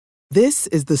This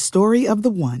is the story of the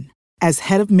one. As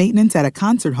head of maintenance at a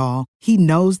concert hall, he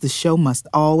knows the show must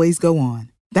always go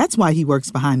on. That's why he works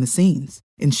behind the scenes,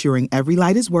 ensuring every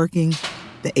light is working,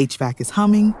 the HVAC is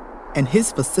humming, and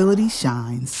his facility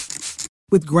shines.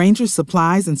 With Grainger's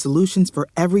supplies and solutions for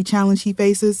every challenge he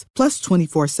faces, plus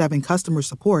 24/7 customer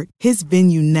support, his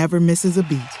venue never misses a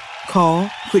beat. Call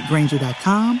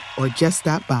quickgrainger.com or just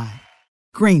stop by.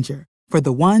 Grainger, for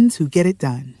the ones who get it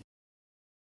done.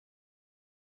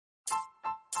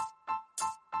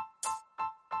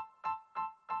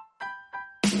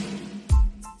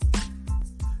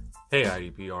 Hey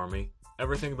IDP Army,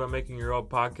 ever think about making your own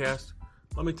podcast?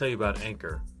 Let me tell you about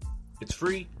Anchor. It's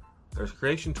free. There's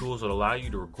creation tools that allow you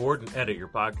to record and edit your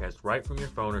podcast right from your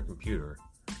phone or computer.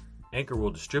 Anchor will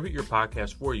distribute your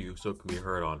podcast for you so it can be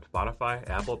heard on Spotify,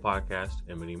 Apple Podcasts,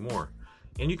 and many more.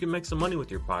 And you can make some money with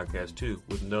your podcast too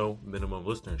with no minimum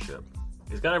listenership.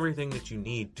 It's got everything that you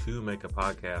need to make a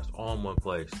podcast all in one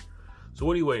place. So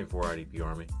what are you waiting for, IDP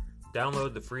Army?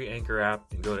 Download the free Anchor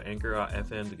app and go to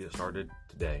anchor.fm to get started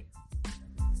today.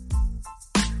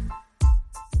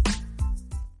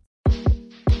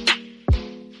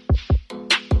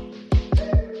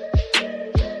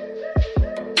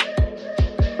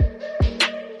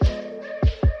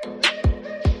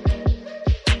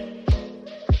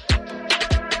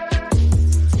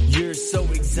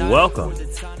 Welcome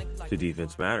to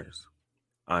Defense Matters.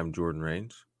 I'm Jordan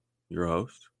Rains, your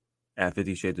host, at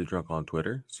 50 Shades of Drunk on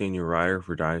Twitter, senior writer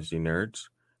for Dynasty Nerds,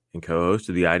 and co-host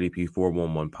of the IDP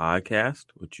 411 podcast,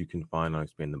 which you can find on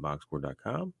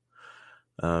expandtheboxscore.com.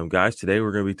 Guys, today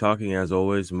we're going to be talking, as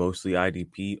always, mostly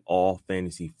IDP, all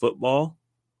fantasy football.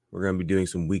 We're going to be doing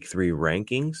some week 3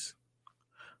 rankings.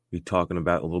 We'll be talking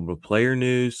about a little bit of player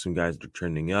news, some guys that are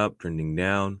trending up, trending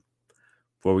down.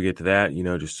 Before we get to that,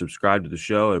 just subscribe to the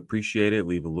show. I'd appreciate it.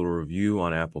 Leave a little review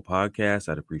on Apple Podcasts.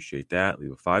 I'd appreciate that.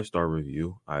 Leave a 5-star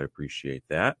review. I'd appreciate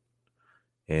that.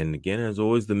 And again, as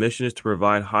always, the mission is to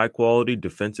provide high-quality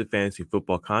defensive fantasy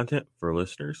football content for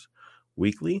listeners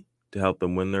weekly to help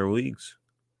them win their leagues.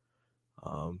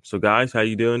 So, guys, how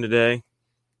you doing today?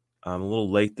 I'm a little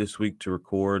late this week to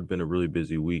record. Been a really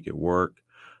busy week at work.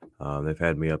 They've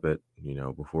had me up at,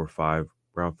 before 5.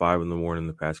 Around 5 in the morning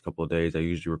the past couple of days. I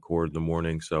usually record in the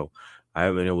morning, so I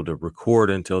haven't been able to record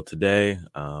until today.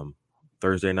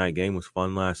 Thursday night game was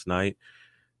fun last night.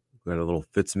 We had a little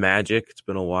Fitz magic. It's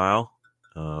been a while.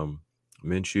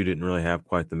 Minshew didn't really have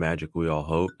quite the magic we all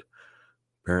hoped.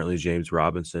 Apparently James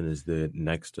Robinson is the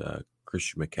next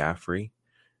Christian McCaffrey.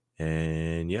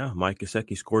 And yeah, Mike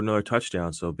Gesicki scored another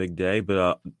touchdown, so big day.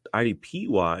 But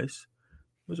IDP-wise,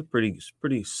 it was a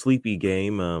pretty sleepy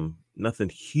game. Nothing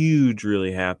huge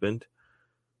really happened.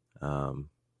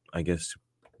 I guess,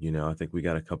 I think we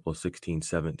got a couple of 16,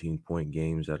 17-point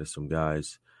games out of some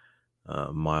guys.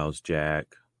 Miles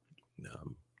Jack,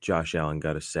 Josh Allen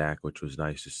got a sack, which was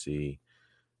nice to see.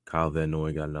 Kyle Van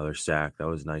Noy got another sack. That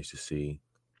was nice to see.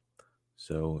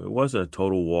 So it wasn't a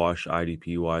total wash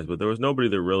IDP-wise, but there was nobody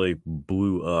that really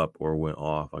blew up or went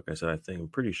off. Like I said, I'm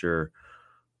pretty sure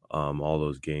all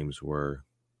those games were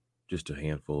just a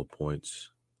handful of points.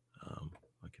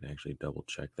 I can actually double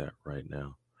check that right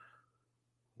now.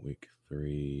 Week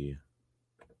 3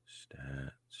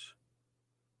 stats,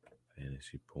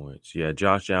 fantasy points. Yeah,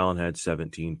 Josh Allen had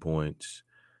 17 points.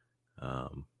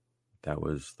 That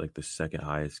was like the second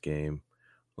highest game.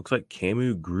 Looks like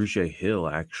Camu Grugier-Hill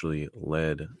actually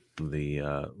led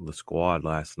the squad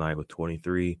last night with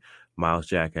 23. Miles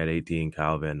Jack had 18.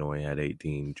 Kyle Van Noy had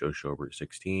 18. Joe Schobert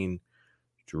 16.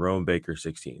 Jerome Baker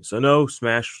 16. So no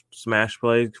smash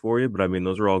plays for you, but I mean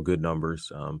those are all good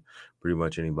numbers. Pretty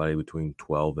much anybody between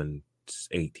 12 and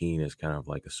 18 is kind of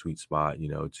like a sweet spot.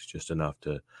 It's just enough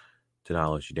to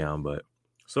not let you down. But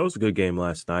so it was a good game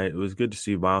last night. It was good to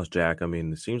see Miles Jack. I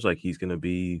mean, it seems like he's going to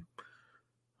be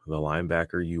the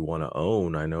linebacker you want to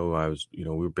own. I know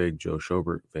we're big Joe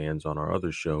Schobert fans on our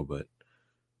other show, but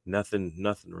nothing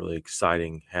really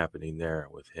exciting happening there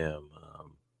with him.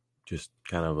 Just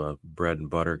kind of a bread and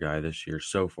butter guy this year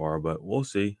so far, but we'll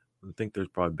see. I think there's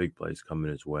probably big plays coming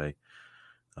his way.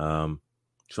 So I'm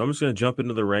just going to jump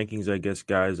into the rankings, I guess,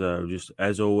 guys. Just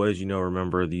as always,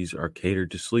 remember these are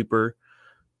catered to sleeper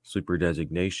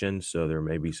designation. So there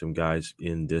may be some guys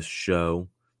in this show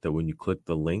that when you click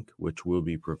the link, which will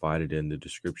be provided in the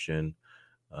description,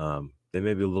 they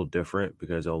may be a little different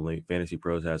because only Fantasy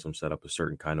Pros has them set up a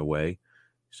certain kind of way.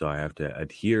 So I have to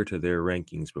adhere to their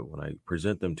rankings, but when I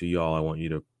present them to y'all, I want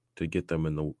you to get them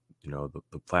in the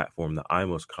the platform that I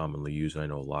most commonly use, and I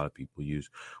know a lot of people use,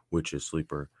 which is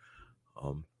Sleeper.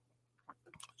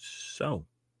 So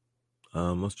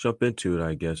Let's jump into it,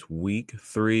 I guess. Week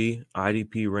 3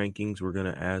 IDP rankings.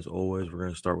 As always, we're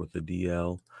going to start with the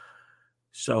DL.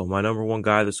 So my number 1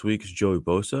 guy this week is Joey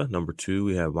Bosa. Number 2,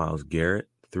 we have Myles Garrett.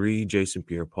 3, Jason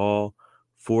Pierre-Paul.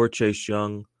 4, Chase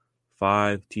Young.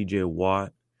 5, TJ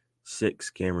Watt. 6,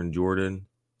 Cameron Jordan.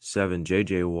 7,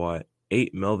 JJ Watt.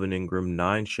 8, Melvin Ingram.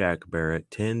 9, Shaq Barrett.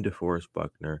 10, DeForest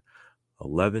Buckner.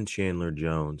 11, Chandler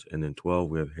Jones. And then 12,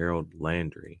 we have Harold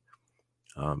Landry.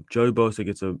 Joey Bosa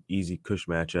gets an easy cush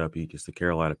matchup. He gets the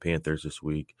Carolina Panthers this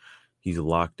week. He's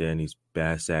locked in. He's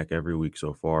bass sack every week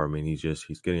so far. I mean, he's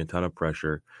getting a ton of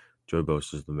pressure. Joey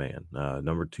Bosa's the man.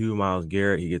 Number 2, Myles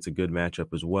Garrett. He gets a good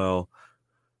matchup as well.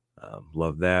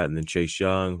 Love that. And then Chase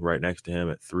Young right next to him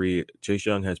at 3. Chase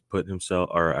Young has put himself,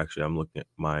 or actually, I'm looking at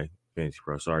my fantasy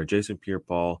pro. Sorry, Jason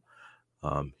Pierre-Paul.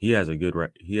 He has a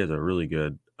really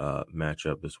good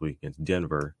matchup this week against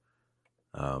Denver.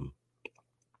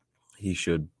 He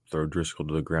should throw Driscoll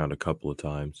to the ground a couple of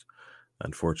times.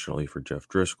 Unfortunately for Jeff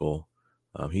Driscoll,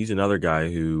 he's another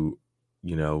guy who,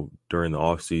 during the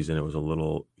offseason,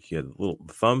 he had a little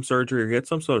thumb surgery. He had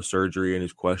some sort of surgery and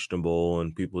he's questionable,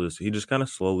 and he just kind of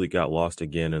slowly got lost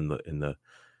again in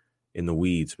the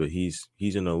weeds. But he's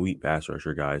an elite pass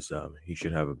rusher, guys. He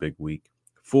should have a big week.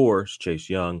 4 is Chase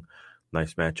Young.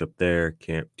 Nice matchup there.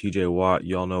 TJ Watt,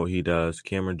 y'all know what he does.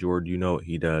 Cameron Jordan, you know what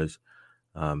he does.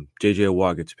 JJ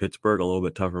Watt gets Pittsburgh, a little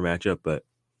bit tougher matchup, but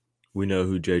we know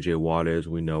who JJ Watt is.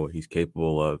 We know what he's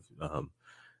capable of.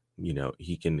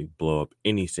 He can blow up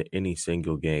any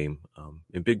single game.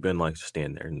 And Big Ben likes to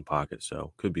stand there in the pocket,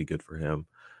 so could be good for him.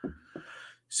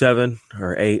 7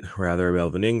 or 8, rather,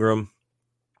 Melvin Ingram.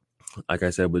 Like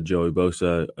I said, with Joey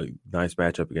Bosa, a nice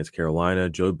matchup against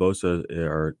Carolina.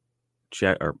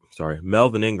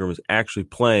 Melvin Ingram is actually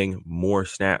playing more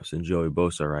snaps than Joey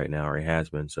Bosa right now, or he has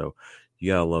been. So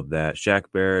you gotta love that. Shaq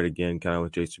Barrett, again, kind of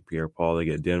with Jason Pierre-Paul, they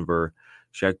get Denver.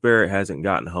 Shaq Barrett hasn't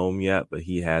gotten home yet, but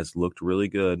he has looked really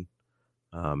good.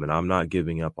 And I'm not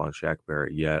giving up on Shaq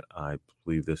Barrett yet. I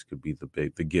believe this could be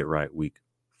the get right week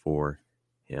for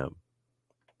him.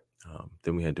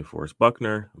 Then we had DeForest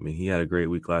Buckner. I mean, he had a great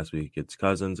week last week against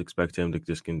Cousins. Expect him to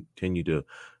just continue to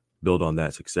build on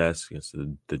that success against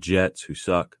the Jets, who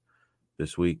suck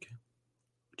this week.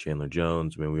 Chandler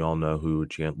Jones. I mean, we all know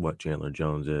what Chandler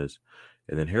Jones is.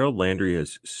 And then Harold Landry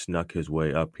has snuck his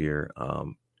way up here.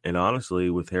 And honestly,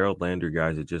 with Harold Landry,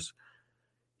 guys,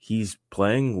 he's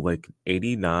playing like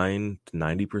 89 to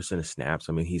 90% of snaps.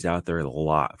 I mean, he's out there a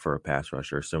lot for a pass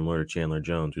rusher, similar to Chandler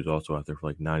Jones, who's also out there for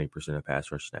like 90% of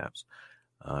pass rush snaps.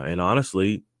 And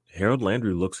honestly, Harold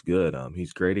Landry looks good.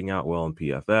 He's grading out well in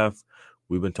PFF.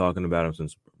 We've been talking about him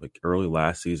since like early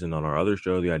last season on our other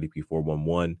show, the IDP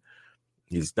 411.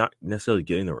 He's not necessarily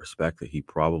getting the respect that he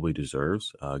probably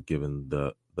deserves, given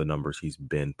the numbers he's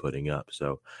been putting up.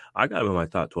 So I got him in my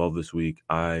top 12 this week.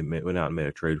 I went out and made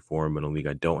a trade for him in a league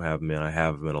I don't have him in. I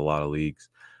have him in a lot of leagues.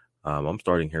 I'm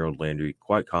starting Harold Landry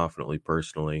quite confidently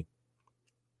personally.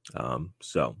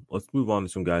 So let's move on to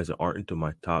some guys that aren't into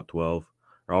my top 12.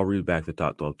 Or I'll read back the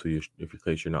top 12 to you in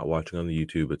case you're not watching on the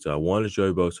YouTube. It's 1 is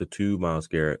Joey Bosa, 2 Myles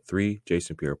Garrett, 3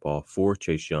 Jason Pierre-Paul, 4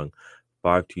 Chase Young,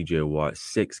 5 TJ Watt,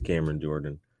 6 Cameron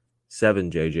Jordan,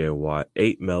 7 JJ Watt,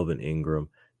 8 Melvin Ingram,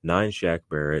 9 Shaq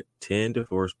Barrett, 10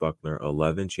 DeForest Buckner,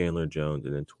 11 Chandler Jones,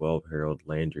 and then 12 Harold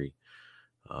Landry.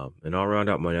 And I'll round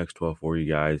out my next 12 for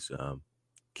you guys.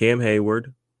 Cam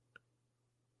Hayward.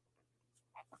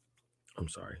 I'm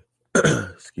sorry.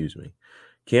 Excuse me.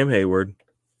 Cam Hayward,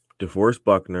 DeForest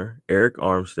Buckner, Eric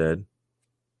Armstead,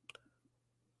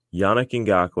 Yannick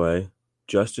Ngakoue,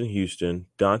 Justin Houston,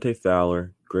 Dante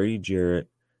Fowler, Grady Jarrett,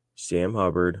 Sam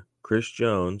Hubbard, Chris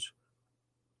Jones,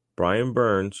 Brian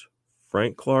Burns,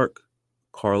 Frank Clark,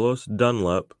 Carlos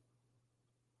Dunlap,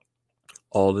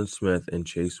 Aldon Smith, and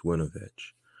Chase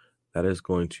Winovich. That is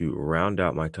going to round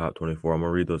out my top 24. I'm going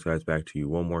to read those guys back to you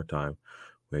one more time.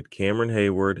 We had Cameron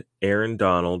Hayward, Aaron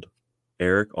Donald,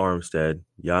 Eric Armstead,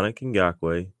 Yannick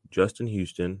Ngakoue, Justin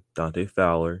Houston, Dante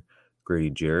Fowler, Grady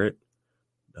Jarrett,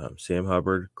 Sam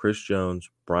Hubbard, Chris Jones,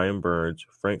 Brian Burns,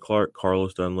 Frank Clark,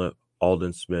 Carlos Dunlap,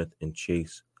 Aldon Smith, and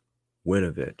Chase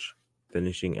Winovich,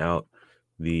 finishing out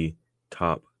the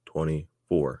top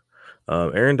 24.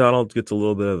 Aaron Donald gets a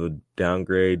little bit of a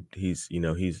downgrade. He's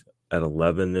at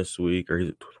 11 this week, or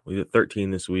he's at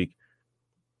 13 this week.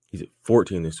 He's at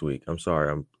 14 this week. I'm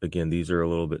sorry. Again, these are a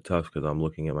little bit tough because I'm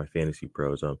looking at my fantasy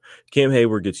pros. Cam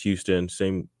Hayward gets Houston,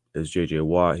 same as JJ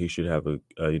Watt. He should have it's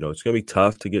going to be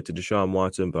tough to get to Deshaun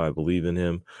Watson, but I believe in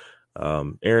him.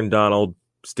 Aaron Donald,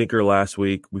 stinker last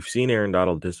week. We've seen Aaron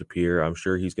Donald disappear. I'm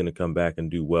sure he's going to come back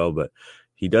and do well, but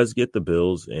he does get the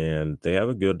Bills, and they have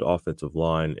a good offensive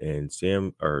line. And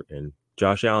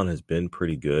Josh Allen has been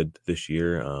pretty good this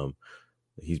year.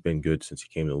 He's been good since he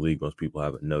came to the league. Most people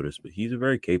haven't noticed, but he's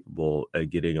very capable at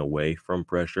getting away from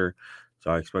pressure.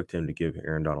 So I expect him to give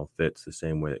Aaron Donald fits the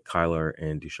same way that Kyler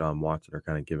and Deshaun Watson are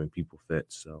kind of giving people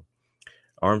fits. So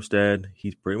Armstead,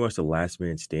 he's pretty much the last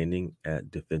man standing at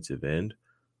defensive end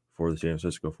for the San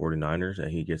Francisco 49ers,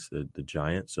 and he gets the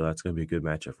Giants. So that's going to be a good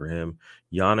matchup for him.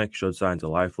 Yannick showed signs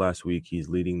of life last week. He's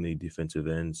leading the defensive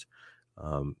ends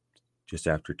just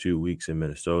after 2 weeks in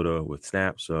Minnesota with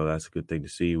snaps. So that's a good thing to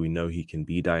see. We know he can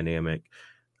be dynamic.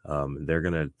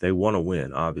 They want to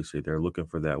win. Obviously, they're looking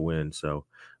for that win. So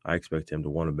I expect him to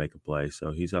want to make a play.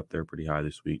 So he's up there pretty high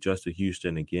this week. Justin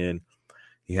Houston, again,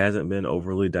 he hasn't been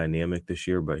overly dynamic this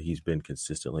year, but he's been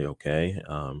consistently okay.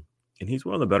 And he's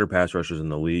one of the better pass rushers in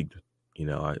the league.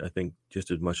 I think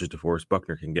just as much as DeForest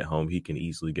Buckner can get home, he can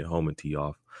easily get home and tee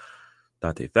off.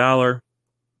 Dante Fowler,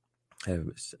 have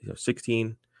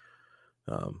 16.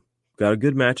 Got a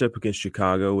good matchup against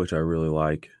Chicago, which I really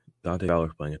like. Dante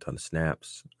Fowler's playing a ton of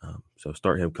snaps, so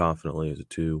start him confidently as a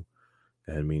 2.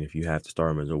 I mean, if you have to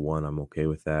start him as a 1, I'm okay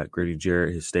with that. Grady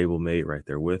Jarrett, his stablemate, right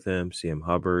there with him. Sam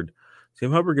Hubbard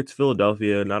gets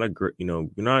Philadelphia. Not a great, you're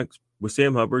not with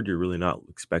Sam Hubbard. You're really not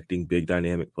expecting big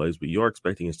dynamic plays, but you are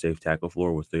expecting a safe tackle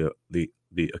floor with the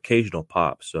occasional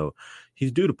pop. So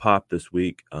he's due to pop this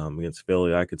week against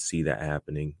Philly. I could see that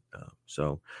happening.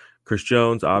 So Chris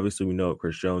Jones, obviously, we know what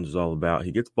Chris Jones is all about.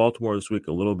 He gets Baltimore this week,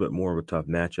 a little bit more of a tough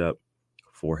matchup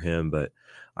for him, but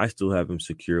I still have him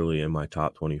securely in my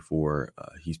top 24.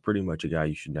 He's pretty much a guy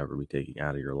you should never be taking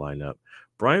out of your lineup.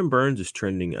 Brian Burns is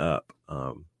trending up.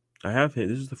 I have him.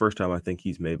 This is the first time I think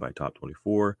he's made my top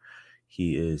 24.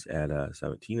 He is at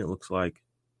 17, it looks like.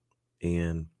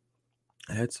 And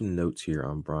I had some notes here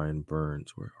on Brian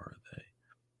Burns. Where are they?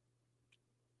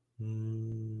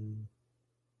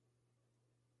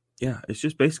 Yeah, it's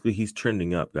just basically he's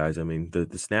trending up, guys. I mean,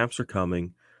 the snaps are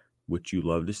coming, which you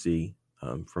love to see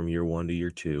from year 1 to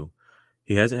year 2.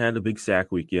 He hasn't had a big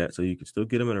sack week yet, so you can still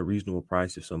get him at a reasonable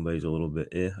price if somebody's a little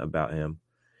bit about him.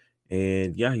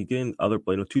 And yeah, he getting other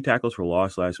play. 2 tackles for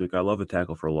loss last week. I love a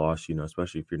tackle for loss,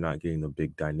 especially if you're not getting the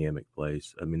big dynamic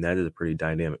plays. I mean, that is a pretty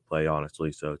dynamic play,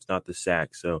 honestly. So it's not the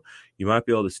sack. So you might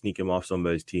be able to sneak him off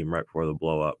somebody's team right before the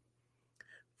blow up.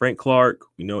 Frank Clark,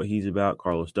 we know what he's about.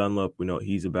 Carlos Dunlap, we know what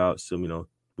he's about. So,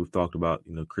 we've talked about,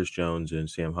 Chris Jones and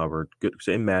Sam Hubbard. Good,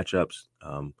 same matchups.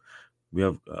 We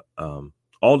have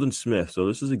Aldon Smith. So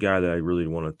this is a guy that I really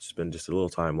want to spend just a little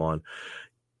time on.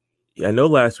 I know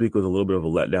last week was a little bit of a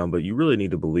letdown, but you really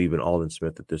need to believe in Aldon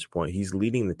Smith at this point. He's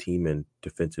leading the team in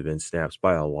defensive end snaps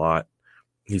by a lot.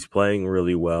 He's playing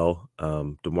really well.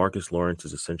 DeMarcus Lawrence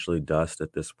is essentially dust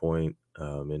at this point,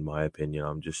 in my opinion.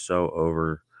 I'm so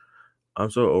over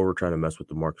trying to mess with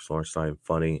DeMarcus Lawrence. It's not even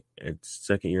funny. It's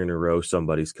second year in a row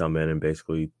somebody's come in and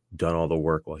basically done all the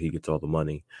work while he gets all the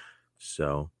money.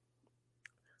 So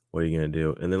what are you going to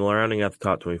do? And then rounding out the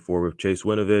top 24 with Chase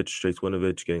Winovich. Chase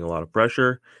Winovich getting a lot of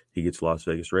pressure. He gets Las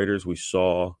Vegas Raiders. We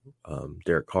saw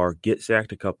Derek Carr get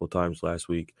sacked a couple of times last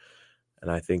week. And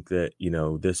I think that,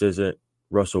 this isn't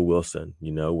Russell Wilson,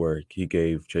 where he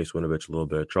gave Chase Winovich a little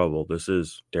bit of trouble. This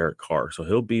is Derek Carr. So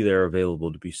he'll be there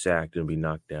available to be sacked and be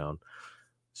knocked down.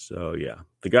 So, yeah,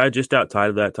 the guy just outside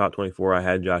of that top 24, I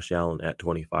had Josh Allen at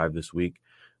 25 this week.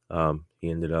 He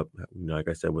ended up, like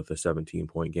I said, with a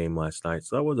 17-point game last night.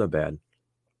 So that wasn't bad.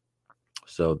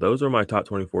 So those are my top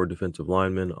 24 defensive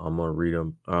linemen. I'm going to read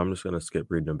them. I'm just going to skip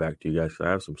reading them back to you guys. I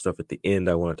have some stuff at the end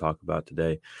I want to talk about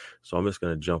today. So I'm just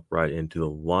going to jump right into the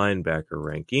linebacker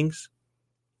rankings.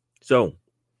 So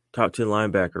top 10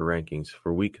 linebacker rankings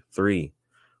for week 3.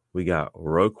 We got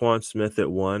Roquan Smith at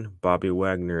 1, Bobby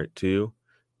Wagner at 2,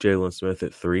 Jalen Smith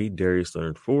at 3, Darius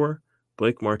Leonard 4,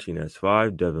 Blake Martinez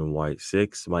 5, Devin White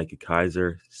 6, Micah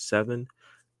Kiser 7,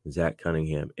 Zach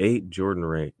Cunningham 8,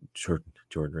 Jordan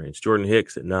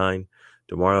Hicks at 9,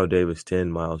 Demario Davis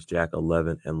 10, Miles Jack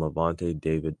 11, and Levante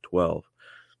David 12.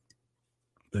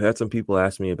 I had some people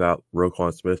ask me about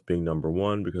Roquan Smith being number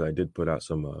 1 because I did put out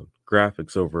some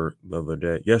graphics over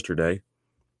yesterday.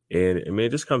 And I mean,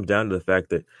 it just comes down to the fact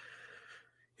that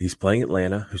he's playing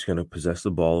Atlanta, who's going to possess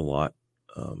the ball a lot.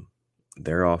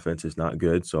 Their offense is not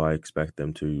good, so I expect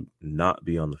them to not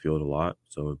be on the field a lot.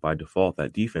 So by default,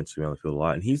 that defense will be on the field a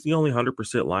lot. And he's the only 100%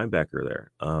 linebacker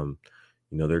there.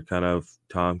 They're kind of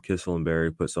Tom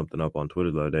Kisselberry put something up on Twitter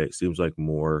the other day. It seems like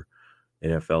more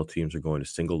NFL teams are going to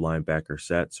single linebacker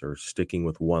sets or sticking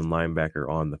with one linebacker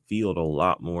on the field a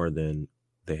lot more than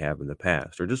they have in the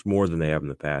past, or just more than they have in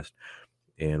the past.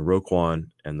 And Roquan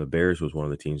and the Bears was one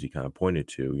of the teams he kind of pointed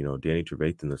to. Danny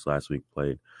Trevathan this last week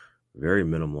played very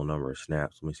minimal number of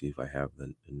snaps. Let me see if I have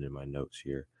them in my notes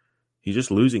here. he's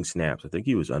just losing snaps. I think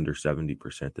he was under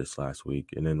 70% this last week,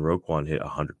 and then Roquan hit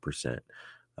 100%.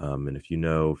 And if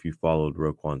you followed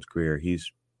Roquan's career,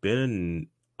 he's been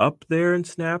up there in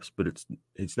snaps, but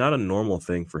it's not a normal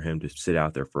thing for him to sit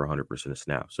out there for 100% of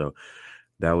snaps. So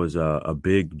that was a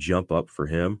big jump up for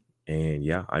him. And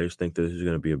yeah, I just think this is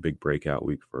going to be a big breakout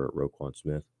week for Roquan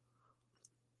Smith.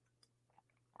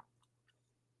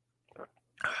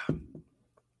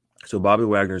 So Bobby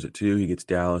Wagner's at 2. He gets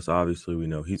Dallas. Obviously, we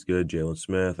know he's good. Jalen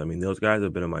Smith. I mean, those guys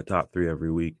have been in my top 3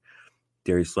 every week.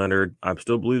 Darius Leonard. I'm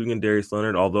still believing in Darius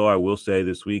Leonard, although I will say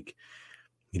this week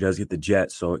he does get the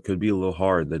Jets, so it could be a little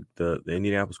hard. The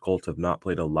Indianapolis Colts have not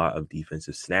played a lot of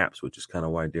defensive snaps, which is kind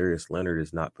of why Darius Leonard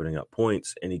is not putting up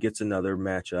points. And he gets another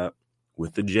matchup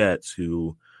with the Jets,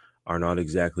 who are not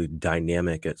exactly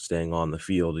dynamic at staying on the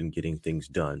field and getting things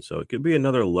done. So it could be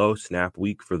another low snap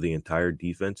week for the entire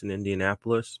defense in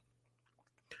Indianapolis,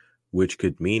 which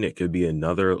could mean it could be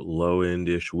another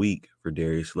low-end-ish week for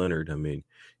Darius Leonard. I mean,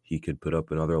 he could put up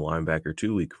another linebacker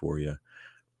 2 week for you.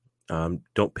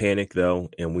 Don't panic, though,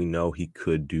 and we know he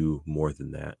could do more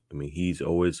than that. I mean, he's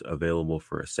always available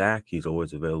for a sack. He's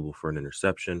always available for an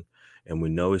interception, and we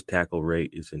know his tackle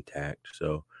rate is intact.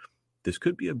 So this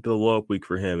could be a blow-up week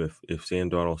for him if Sam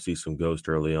Darnold sees some ghost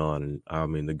early on. And, I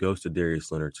mean, the ghost of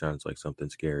Darius Leonard sounds like something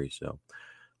scary. So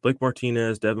Blake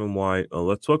Martinez, Devin White.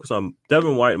 Let's focus on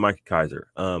Devin White and Micah Kiser.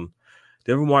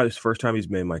 Devin White is the first time he's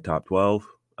made my top 12.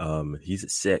 He's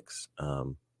at 6.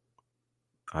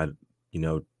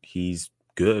 He's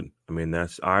good. I mean,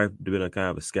 I've been a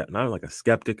kind of not like a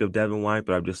skeptic of Devin White,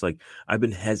 but I've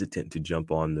been hesitant to jump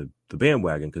on the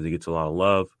bandwagon because he gets a lot of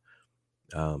love.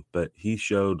 But he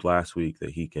showed last week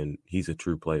that he's a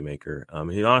true playmaker.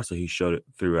 He showed it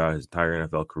throughout his entire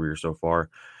NFL career so far.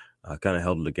 Kind of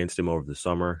held it against him over the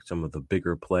summer. Some of the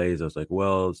bigger plays, I was like,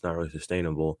 well, it's not really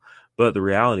sustainable. But the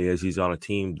reality is he's on a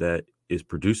team that is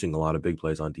producing a lot of big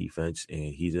plays on defense,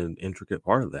 and he's an intricate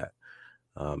part of that.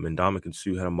 And Ndamukong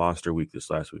Suh had a monster week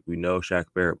this last week. We know Shaq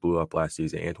Barrett blew up last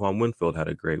season. Antoine Winfield had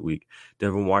a great week.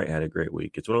 Devin White had a great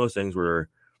week. It's one of those things where,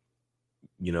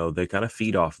 they kind of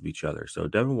feed off of each other. So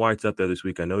Devin White's up there this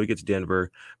week. I know he gets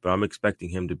Denver, but I'm expecting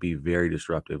him to be very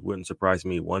disruptive. Wouldn't surprise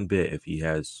me one bit if he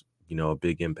has, a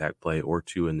big impact play or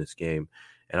 2 in this game.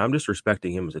 And I'm just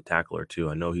respecting him as a tackler too.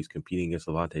 I know he's competing against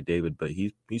Levante David, but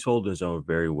he's holding his own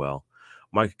very well.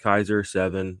 Micah Kiser,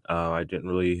 7. I didn't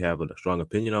really have a strong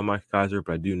opinion on Micah Kiser,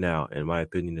 but I do now. And my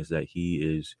opinion is that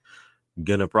he is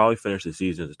going to probably finish the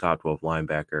season as a top 12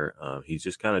 linebacker. He's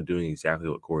just kind of doing exactly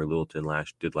what Corey Littleton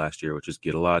did last year, which is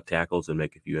get a lot of tackles and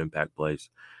make a few impact plays.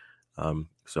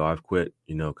 So I've quit,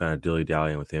 kind of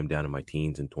dilly-dallying with him down in my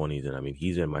teens and 20s. And, I mean,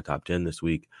 he's in my top 10 this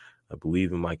week. I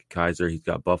believe in Micah Kiser. He's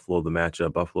got Buffalo, the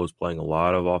matchup. Buffalo's playing a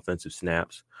lot of offensive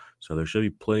snaps, so there should be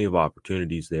plenty of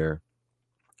opportunities there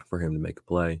for him to make a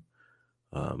play.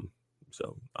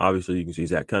 So obviously you can see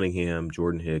Zach Cunningham,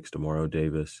 Jordan Hicks, Demario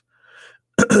Davis.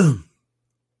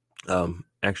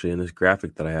 Actually, in this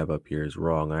graphic that I have up here is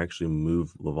wrong. I actually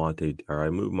moved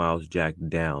Miles Jack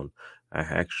down. I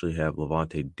actually have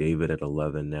Levante David at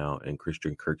 11 now and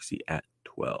Christian Kirksey at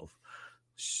 12.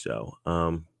 So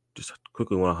just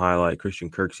quickly want to highlight Christian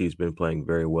Kirksey has been playing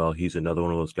very well. He's another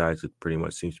one of those guys that pretty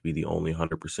much seems to be the only 100%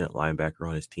 linebacker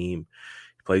on his team.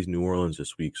 He plays New Orleans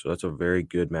this week, so that's a very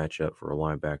good matchup for a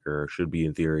linebacker, or should be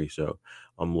in theory. So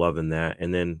I'm loving that.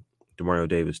 And then Demario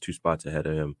Davis, 2 spots ahead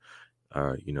of him.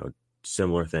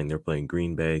 Similar thing. They're playing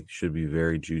Green Bay. Should be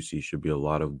very juicy. Should be a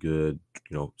lot of good,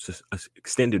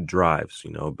 extended drives,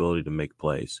 ability to make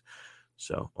plays.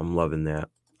 So I'm loving that.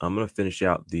 I'm going to finish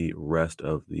out the rest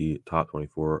of the top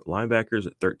 24 linebackers.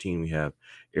 At 13, we have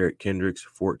Eric Kendricks.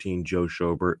 14, Joe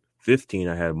Schobert. 15,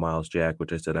 I had Miles Jack,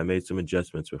 which I said I made some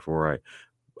adjustments before I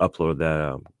uploaded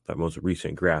that most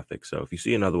recent graphic. So if you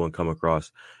see another one come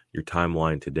across your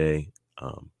timeline today,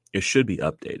 it should be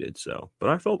updated. So, but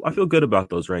I feel good about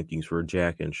those rankings for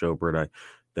Jack and Schobert.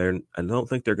 I don't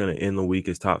think they're going to end the week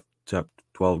as top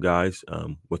 12 guys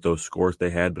with those scores they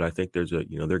had, but I think they're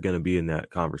going to be in that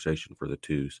conversation for the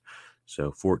 2s.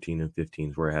 So 14 and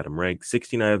 15 is where I had them ranked.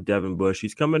 16, I have Devin Bush.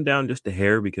 He's coming down just a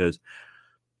hair because,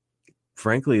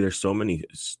 frankly, there's so many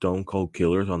stone cold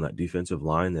killers on that defensive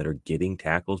line that are getting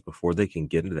tackles before they can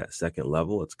get into that second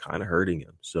level. It's kind of hurting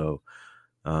him. So,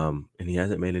 and he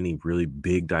hasn't made any really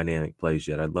big dynamic plays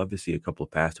yet. I'd love to see a couple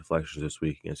of pass deflections this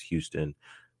week against Houston,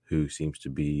 who seems to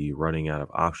be running out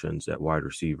of options at wide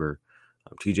receiver.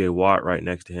 TJ Watt right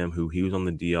next to him, who he was on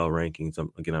the DL rankings.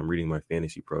 I'm reading my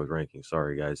Fantasy Pros rankings.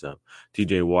 Sorry, guys.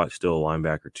 TJ Watt's still a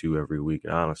linebacker 2 every week.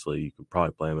 And honestly, you could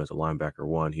probably play him as a linebacker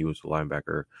 1. He was a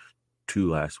linebacker 2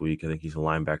 last week. I think he's a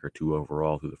linebacker 2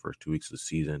 overall through the first 2 weeks of the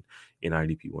season in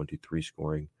IDP 1, 2, 3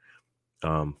 scoring.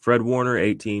 Fred Warner,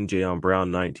 18, Jayon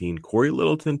Brown, 19, Corey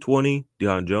Littleton, 20,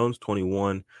 Deion Jones,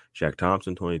 21, Shaq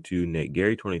Thompson, 22, Nate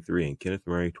Gary, 23, and Kenneth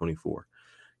Murray, 24.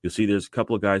 You'll see there's a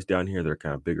couple of guys down here that are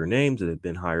kind of bigger names that have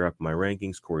been higher up in my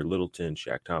rankings. Corey Littleton,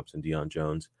 Shaq Thompson, Deion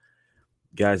Jones.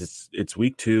 Guys, it's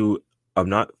week 2. I'm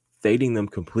not fading them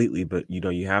completely, but,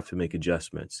 you have to make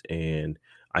adjustments. And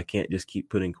I can't just keep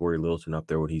putting Corey Littleton up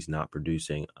there when he's not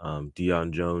producing.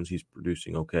 Deion Jones, he's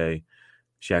producing okay.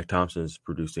 Shaq Thompson is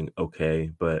producing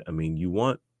okay. But, you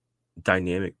want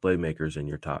dynamic playmakers in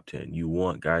your top 10. You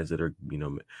want guys that are,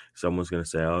 someone's going to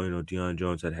say, Deion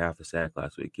Jones had half a sack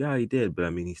last week. Yeah, he did.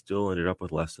 But, he still ended up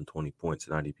with less than 20 points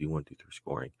in IDP 1, 2, 3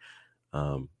 scoring.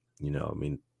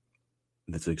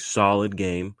 It's a solid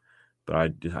game, but I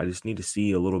just need to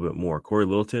see a little bit more. Corey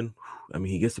Littleton,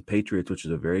 he gets the Patriots, which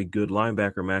is a very good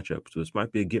linebacker matchup. So this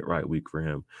might be a get-right week for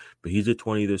him. But he's at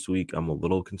 20 this week. I'm a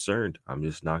little concerned. I'm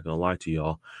just not going to lie to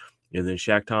y'all. And then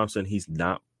Shaq Thompson, he's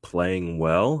not playing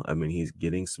well. He's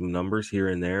getting some numbers here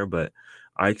and there, but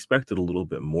I expected a little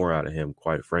bit more out of him,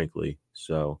 quite frankly.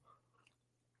 So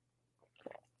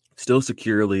still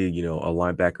securely, a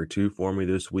linebacker 2 for me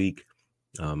this week.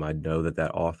 I know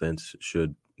that offense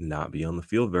should not be on the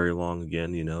field very long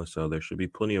again, so there should be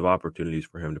plenty of opportunities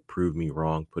for him to prove me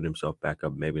wrong, put himself back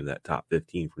up maybe in that top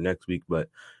 15 for next week, but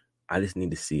I just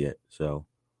need to see it. So,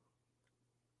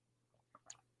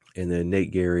 and then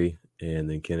Nate Gary and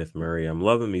then Kenneth Murray. I'm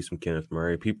loving me some Kenneth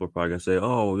Murray. People are probably going to say,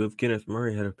 oh, if Kenneth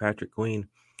Murray had a Patrick Queen.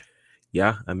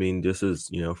 Yeah, this is,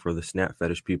 for the snap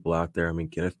fetish people out there.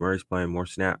 Kenneth Murray's playing more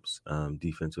snaps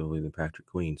defensively than Patrick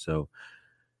Queen, so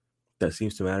that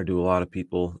seems to matter to a lot of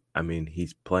people.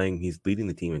 He's leading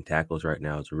the team in tackles right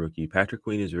now as a rookie. Patrick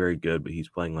Queen is very good, but he's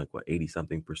playing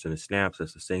 80-something% of snaps.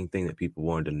 That's the same thing that people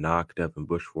wanted to knock Devin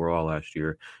Bush for all last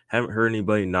year. Haven't heard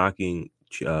anybody knocking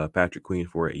Patrick Queen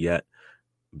for it yet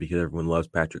because everyone loves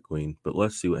Patrick Queen. But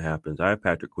let's see what happens. I have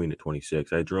Patrick Queen at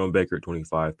 26. I had Jerome Baker at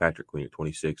 25, Patrick Queen at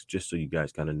 26, just so you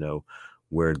guys kind of know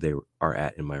where they are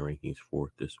at in my rankings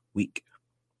for this week.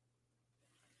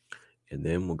 And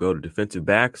then we'll go to defensive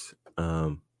backs.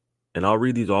 And I'll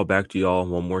read these all back to y'all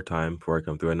one more time before I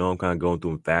come through. I know I'm kind of going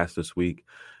through them fast this week.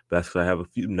 That's because I have a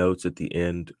few notes at the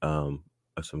end of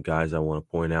some guys I want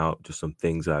to point out, just some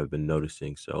things I've been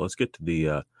noticing. So let's get to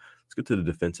the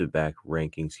defensive back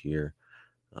rankings here.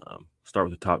 Start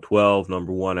with the top 12.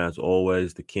 Number 1, as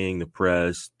always, the King, the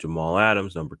Prez, Jamal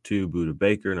Adams. Number 2, Budda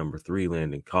Baker. Number 3,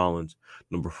 Landon Collins.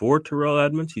 Number 4, Terrell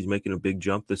Edmonds. He's making a big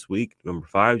jump this week. Number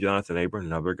 5, Jonathan Abram,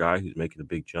 another guy who's making a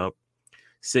big jump.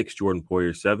 6, Jordan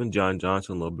Poyer. 7, John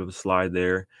Johnson, a little bit of a slide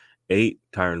there. 8,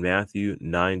 Tyrann Mathieu.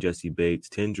 9, Jesse Bates.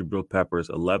 10, Jabril Peppers.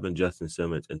 11, Justin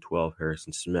Simmons. And 12,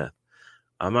 Harrison Smith.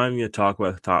 I'm not even going to talk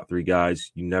about the top 3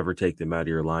 guys. You never take them out of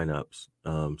your lineups.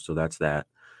 So that's that.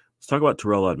 Let's talk about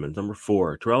Terrell Edmonds. Number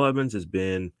 4, Terrell Edmonds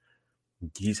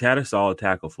he's had a solid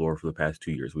tackle floor for the past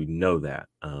 2 years. We know that.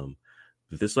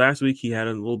 But this last week, he had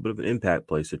a little bit of an impact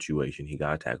play situation. He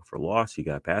got a tackle for loss, he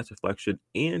got a pass deflection,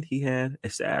 and he had a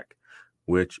sack,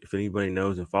 which, if anybody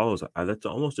knows and follows, that's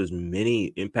almost as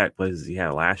many impact plays as he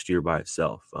had last year by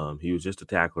itself. He was just a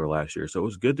tackler last year, so it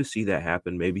was good to see that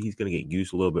happen. Maybe he's going to get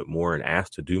used a little bit more and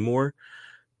asked to do more.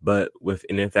 But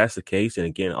if that's the case, and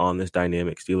again, on this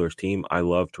dynamic Steelers team, I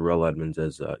love Terrell Edmonds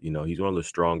as he's one of the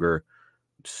stronger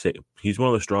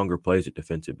plays at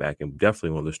defensive back, and definitely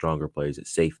one of the stronger plays at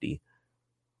safety.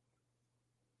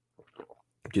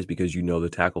 Just because the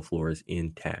tackle floor is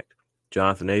intact.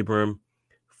 Jonathan Abram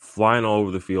flying all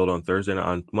over the field on Thursday night.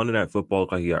 On Monday Night Football,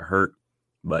 like he got hurt,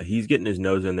 but he's getting his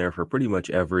nose in there for pretty much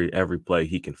every play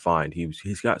he can find.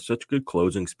 He's got such good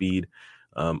closing speed.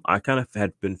 I kind of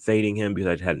had been fading him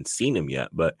because I hadn't seen him yet,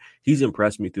 but he's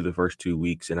impressed me through the first 2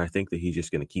 weeks, and I think that he's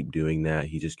just going to keep doing that.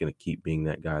 He's just going to keep being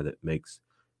that guy that makes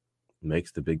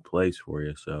the big plays for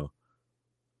you. So,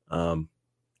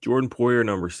 Jordan Poyer,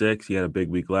 number 6, he had a big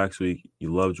week last week.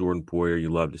 You love Jordan Poyer. You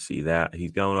love to see that.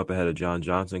 He's going up ahead of John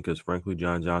Johnson because, frankly,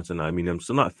 John Johnson, I'm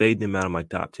still not fading him out of my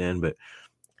top 10, but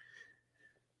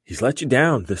he's let you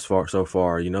down so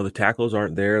far. The tackles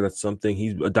aren't there. That's something.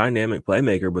 He's a dynamic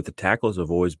playmaker, but the tackles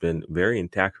have always been very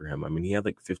intact for him. He had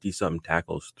 50-something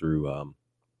tackles through,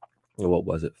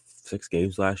 6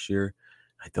 games last year.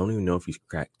 I don't even know if he's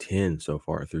cracked 10 so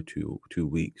far through two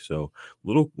weeks. So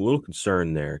little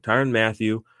concern there. Tyrann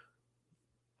Mathieu.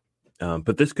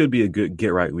 But this could be a good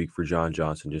get-right week for John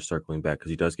Johnson, just circling back, because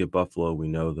he does get Buffalo. We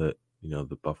know that,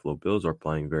 the Buffalo Bills are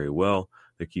playing very well.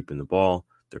 They're keeping the ball.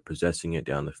 They're possessing it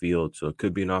down the field. So it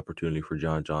could be an opportunity for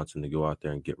John Johnson to go out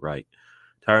there and get right.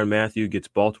 Tyrann Mathieu gets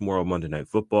Baltimore on Monday Night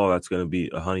Football. That's going to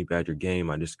be a Honey Badger game.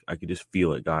 I could just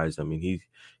feel it, guys.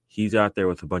 He's out there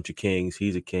with a bunch of kings.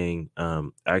 He's a king. I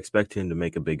expect him to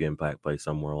make a big impact play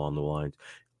somewhere along the lines.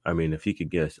 I mean, if he could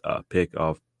get a pick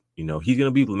off, he's going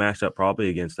to be matched up probably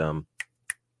against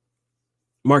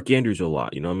Mark Andrews a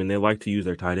lot. I mean, they like to use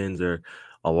their tight ends there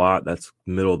a lot. That's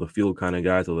middle of the field kind of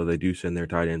guys, although they do send their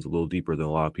tight ends a little deeper than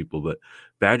a lot of people. But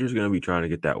Badger's going to be trying to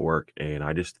get that work, and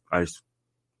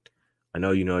I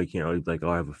know, you can't really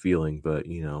I have a feeling, but,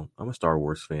 I'm a Star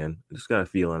Wars fan. I just got a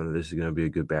feeling that this is going to be a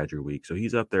good Badger week. So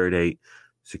he's up there at 8,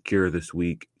 secure this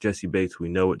week. Jesse Bates, we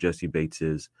know what Jesse Bates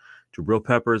is. Jabril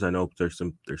Peppers, I know there's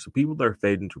some people that are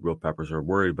fading Jabril Peppers or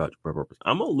worried about Jabril Peppers.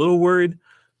 I'm a little worried,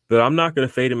 but I'm not going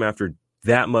to fade him after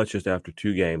that much just after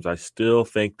 2 games. I still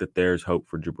think that there's hope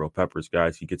for Jabril Peppers,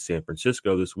 guys. He gets San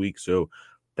Francisco this week, so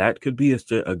that could be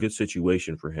a good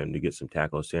situation for him to get some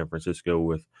tackles. San Francisco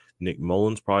with Nick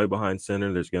Mullins probably behind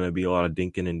center. There's going to be a lot of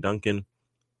dinking and dunking.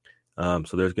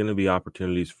 So there's going to be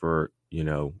opportunities for,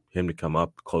 him to come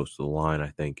up close to the line, I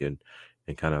think, and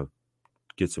kind of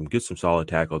get some solid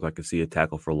tackles. I could see a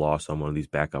tackle for loss on one of these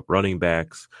backup running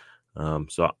backs.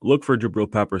 So look for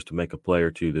Jabril Peppers to make a play or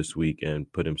two this week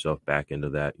and put himself back into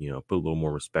that, put a little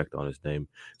more respect on his name.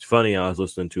 It's funny, I was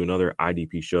listening to another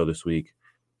IDP show this week,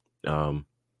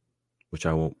 which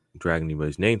I won't drag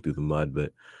anybody's name through the mud,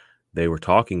 but they were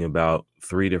talking about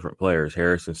 3 different players,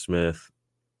 Harrison Smith,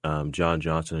 John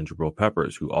Johnson, and Jabril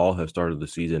Peppers, who all have started the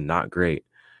season not great.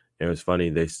 And it was funny,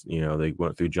 they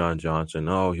went through John Johnson.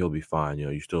 Oh, he'll be fine.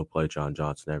 You still play John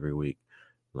Johnson every week.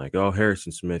 Like, oh,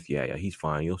 Harrison Smith, yeah, he's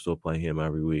fine. You'll still play him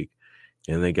every week.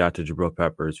 And they got to Jabril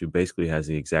Peppers, who basically has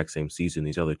the exact same season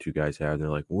these other 2 guys have. And they're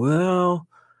like, well,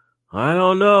 I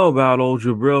don't know about old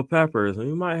Jabril Peppers.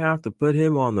 We might have to put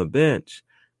him on the bench.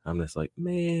 I'm just like,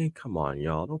 man, come on,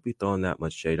 y'all. Don't be throwing that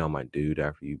much shade on my dude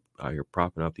after you're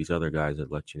propping up these other guys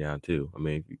that let you down too. I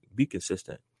mean, be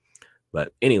consistent.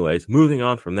 But anyways, moving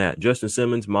on from that, Justin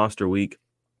Simmons, monster week.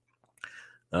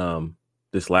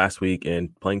 This last week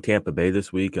and playing Tampa Bay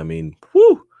this week. I mean,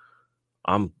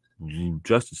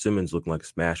 Justin Simmons looking like a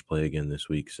smash play again this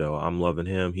week. So I'm loving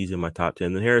him. He's in my top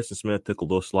 10. Then Harrison Smith took a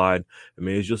little slide. I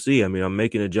mean, as you'll see, I'm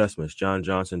making adjustments. John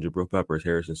Johnson, Jabril Peppers,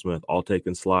 Harrison Smith, all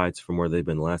taking slides from where they've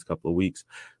been the last couple of weeks.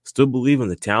 Still believe in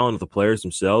the talent of the players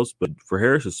themselves. But for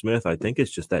Harrison Smith, I think it's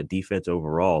just that defense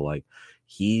overall. Like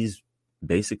he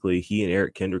and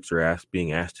Eric Kendricks are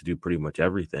being asked to do pretty much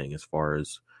everything as far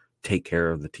as take care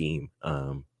of the team.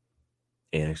 And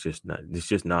it's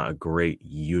just not a great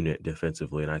unit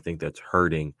defensively. And I think that's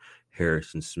hurting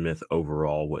Harrison Smith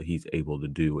overall, what he's able to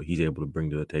do, what he's able to bring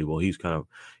to the table. He's got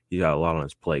a lot on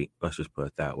his plate. Let's just put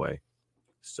it that way.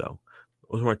 So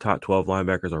those are my top 12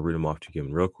 linebackers. I'll read them off to you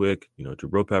real quick.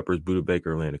 Jabril Peppers, Budda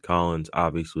Baker, Landon Collins,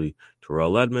 obviously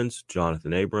Terrell Edmonds,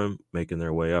 Jonathan Abram making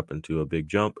their way up into a big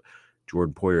jump.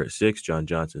 Jordan Poyer at 6, John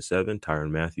Johnson 7,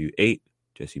 Tyrann Mathieu 8,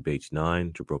 Jesse Bates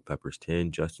 9, Jabril Peppers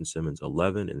 10, Justin Simmons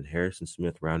 11, and Harrison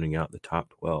Smith rounding out the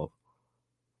top 12.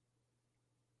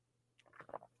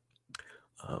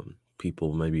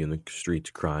 People maybe in the streets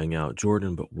crying out,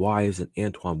 Jordan, but why isn't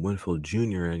Antoine Winfield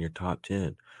Jr. in your top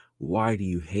 10? Why do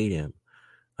you hate him?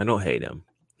 I don't hate him.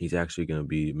 He's actually going to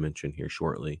be mentioned here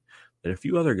shortly. And a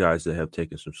few other guys that have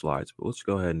taken some slides, but let's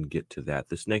go ahead and get to that.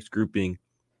 This next grouping,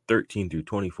 13 through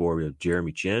 24, we have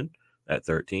Jeremy Chinn at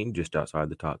 13, just outside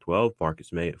the top 12.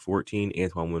 Marcus May at 14.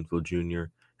 Antoine Winfield Jr.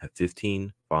 at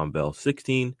 15. Von Bell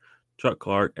 16. Chuck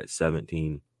Clark at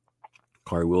 17.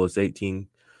 Kari Willis 18.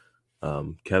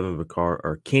 Kenny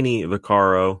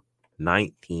Vaccaro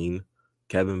 19.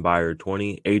 Kevin Byard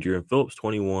 20. Adrian Phillips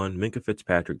 21. Minka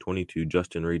Fitzpatrick 22.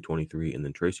 Justin Reed 23. And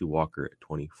then Tracy Walker at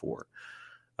 24.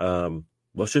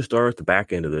 Let's just start at the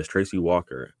back end of this. Tracy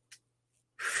Walker.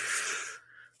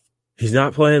 He's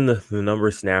not playing the number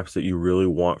of snaps that you really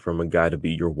want from a guy to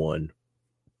be your one.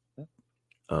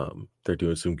 They're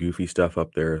doing some goofy stuff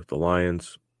up there at the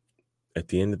Lions. At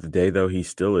the end of the day, though, he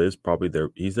still is probably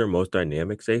he's their most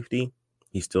dynamic safety.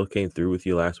 He still came through with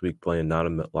you last week playing not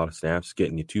a lot of snaps,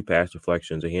 getting you 2 pass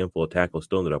deflections, a handful of tackles,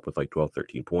 still ended up with like 12,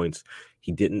 13 points.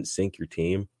 He didn't sink your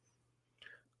team.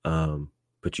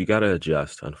 But you got to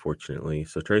adjust, unfortunately.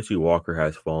 So Tracy Walker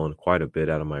has fallen quite a bit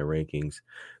out of my rankings.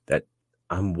 That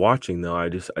I'm watching, though, I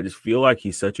just feel like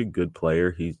he's such a good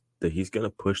player. He's going to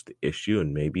push the issue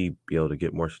and maybe be able to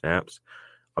get more snaps.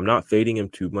 I'm not fading him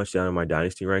too much down in my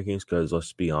dynasty rankings because,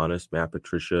 let's be honest, Matt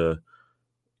Patricia,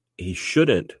 he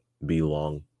shouldn't be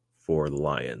long for the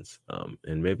Lions.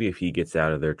 And maybe if he gets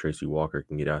out of there, Tracy Walker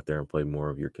can get out there and play more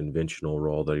of your conventional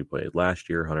role that he played last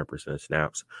year, 100% of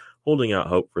snaps. Holding out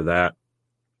hope for that,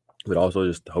 but also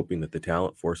just hoping that the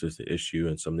talent forces the issue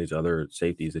and some of these other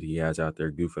safeties that he has out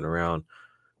there goofing around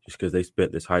just because they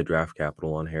spent this high draft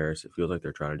capital on Harris. It feels like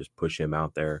they're trying to just push him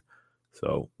out there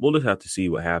So we'll just have to see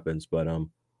what happens. But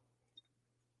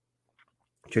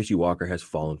Tracy Walker has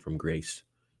fallen from grace.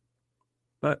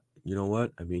 But you know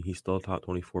what? I mean, he's still a top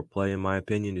 24 play in my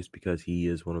opinion, just because he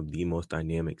is one of the most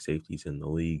dynamic safeties in the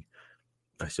league.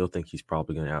 I still think he's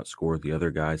probably going to outscore the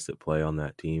other guys that play on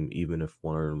that team, even if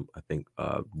one of them, I think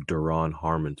Duron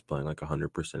Harmon's playing like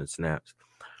 100% of snaps.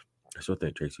 I still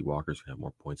think Tracy Walker's going to have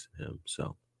more points than him.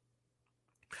 So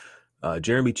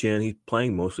Jeremy Chin, he's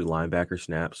playing mostly linebacker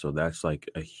snaps, so that's like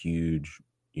a huge,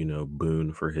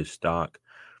 boon for his stock.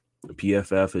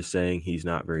 PFF is saying he's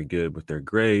not very good with their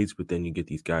grades, but then you get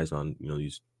these guys on,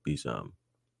 these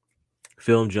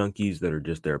film junkies that are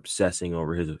just they're obsessing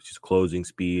over his closing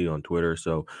speed on Twitter.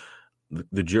 So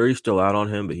the jury's still out on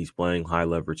him, but he's playing high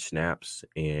leverage snaps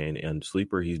and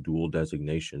sleeper. He's dual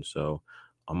designation, so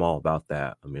I'm all about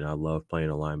that. I mean, I love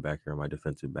playing a linebacker in my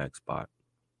defensive back spot.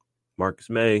 Marcus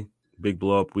May, big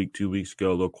blow up week 2 weeks ago,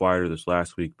 a little quieter this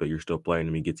last week, but you're still playing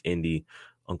him. He gets Indy.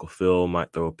 Uncle Phil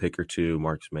might throw a pick or two.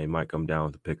 Marcus May might come down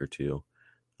with a pick or two.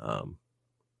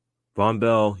 Von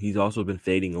Bell, he's also been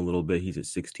fading a little bit. He's at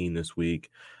 16 this week.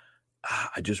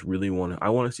 I just really want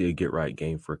to see a get right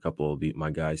game for a couple of my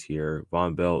guys here.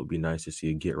 Von Bell, it would be nice to see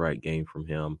a get right game from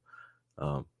him.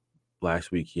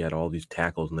 Last week he had all these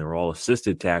tackles and they were all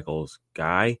assisted tackles. He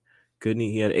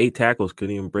had 8 tackles,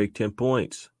 couldn't even break 10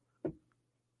 points.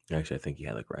 Actually, I think he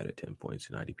had right at 10 points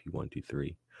in IDP 1, 2,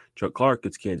 3. Chuck Clark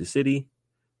gets Kansas City.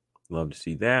 Love to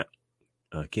see that.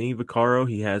 Kenny Vaccaro,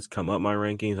 he has come up my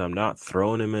rankings. I'm not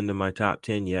throwing him into my top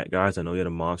 10 yet, guys. I know he had a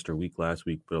monster week last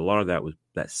week, but a lot of that was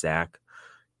that sack,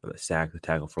 the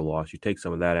tackle for loss. You take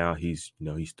some of that out, he's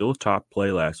still top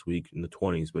play last week in the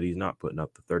 20s, but he's not putting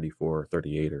up the 34 or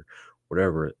 38 or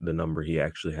whatever the number he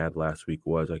actually had last week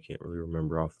was. I can't really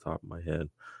remember off the top of my head.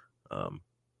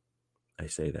 I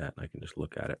say that, and I can just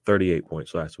look at it. 38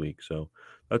 points last week, so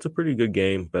that's a pretty good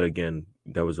game. But again,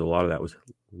 a lot of that was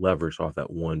leveraged off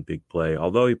that one big play.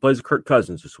 Although he plays Kirk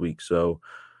Cousins this week, so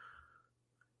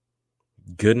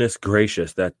goodness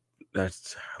gracious,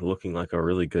 that's looking like a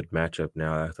really good matchup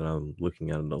now. After I'm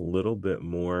looking at it a little bit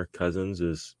more, Cousins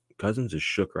is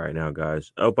shook right now,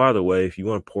 guys. Oh, by the way, if you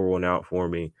want to pour one out for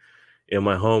me, in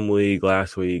my home league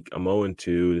last week, I'm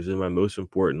 0-2. This is my most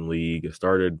important league. I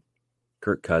started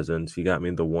Kirk Cousins. He got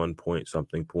me the 1 point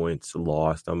something points,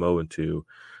 lost. I'm 0-2.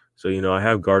 So, I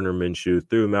have Gardner Minshew.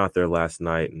 Threw him out there last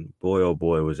night, and boy, oh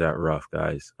boy, was that rough,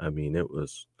 guys. I mean, it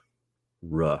was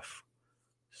rough.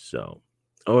 So,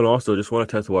 and also just want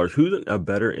to test the waters. Who's a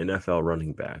better NFL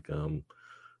running back?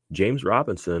 James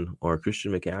Robinson or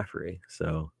Christian McCaffrey?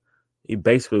 So, he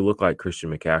basically looked like Christian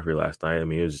McCaffrey last night. I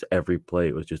mean, it was just every play.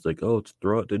 It was just like, oh, let's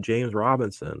throw it to James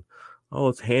Robinson. Oh,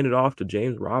 let's hand it off to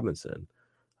James Robinson.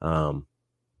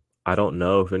 I don't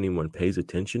know if anyone pays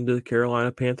attention to the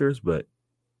Carolina Panthers, but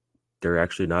they're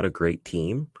actually not a great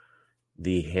team.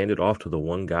 The hand it off to the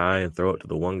one guy and throw it to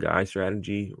the one guy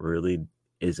strategy really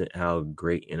isn't how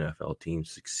great NFL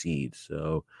teams succeed.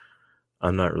 So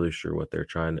I'm not really sure what they're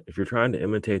trying to. If you're trying to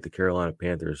imitate the Carolina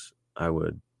Panthers, I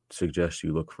would suggest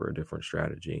you look for a different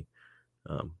strategy,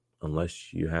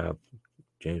 unless you have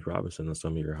James Robinson on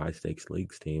some of your high stakes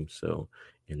leagues teams. So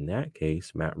in that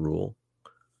case, Matt Rule.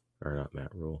 Or not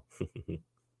Matt Rule.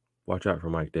 Watch out for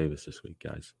Mike Davis this week,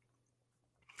 guys.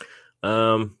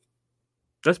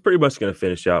 That's pretty much going to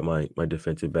finish out my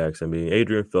defensive backs. I mean,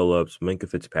 Adrian Phillips, Minkah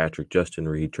Fitzpatrick, Justin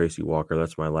Reed, Tracy Walker.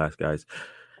 That's my last guys.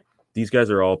 These guys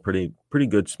are all pretty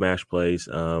good smash plays.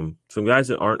 Some guys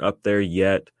that aren't up there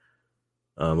yet.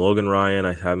 Logan Ryan,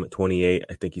 I have him at 28.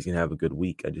 I think he's going to have a good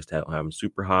week. I just don't have him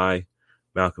super high.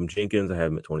 Malcolm Jenkins, I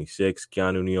have him at 26.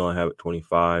 Keanu Neal, I have at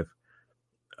 25.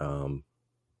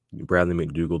 Bradley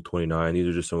McDougald, 29. These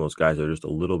are just some of those guys that are just a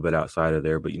little bit outside of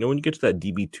there. But, when you get to that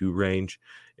DB2 range,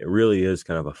 it really is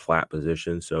kind of a flat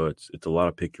position. So it's a lot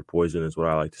of pick your poison is what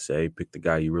I like to say. Pick the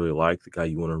guy you really like, the guy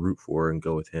you want to root for, and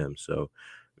go with him. So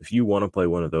if you want to play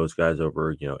one of those guys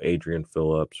over, Adrian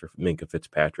Phillips or Minkah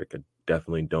Fitzpatrick, I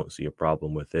definitely don't see a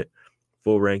problem with it.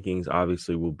 Full rankings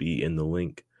obviously will be in the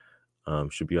link.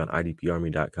 Should be on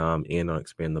idparmy.com and on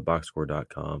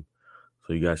expandtheboxscore.com.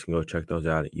 So you guys can go check those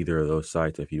out at either of those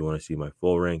sites if you want to see my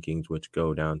full rankings, which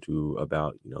go down to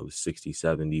about, the 60,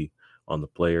 70 on the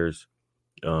players.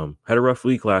 Had a rough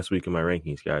week last week in my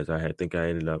rankings, guys. I think I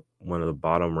ended up one of the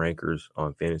bottom rankers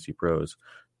on Fantasy Pros.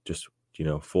 Just,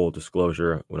 full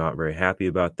disclosure, we're not very happy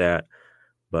about that.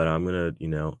 But I'm going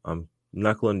to, I'm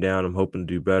knuckling down. I'm hoping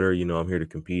to do better. I'm here to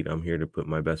compete. I'm here to put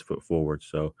my best foot forward.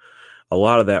 So a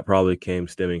lot of that probably came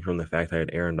stemming from the fact I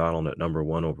had Aaron Donald at number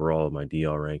 1 overall of my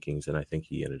DL rankings, and I think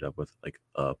he ended up with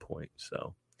a point.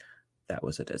 So that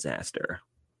was a disaster.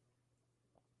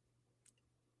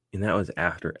 And that was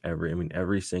after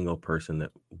every single person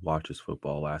that watches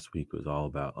football last week was all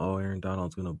about, oh, Aaron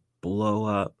Donald's going to blow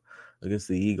up against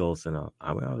the Eagles. And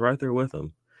I was right there with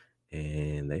them.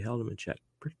 And they held him in check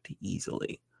pretty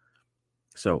easily.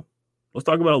 So let's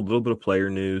talk about a little bit of player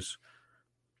news.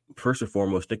 First and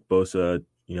foremost, Nick Bosa,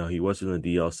 he was in the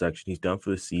DL section. He's done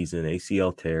for the season.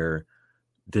 ACL tear,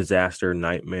 disaster,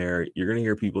 nightmare. You're going to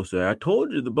hear people say, I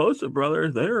told you the Bosa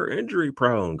brothers, they're injury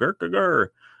prone.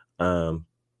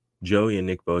 Joey and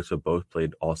Nick Bosa both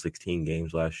played all 16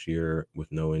 games last year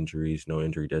with no injuries, no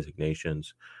injury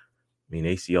designations.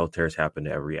 ACL tears happen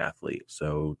to every athlete.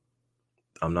 So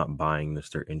I'm not buying this,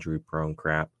 their injury prone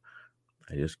crap.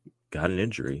 I just got an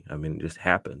injury. It just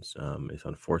happens. It's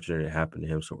unfortunate it happened to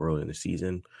him so early in the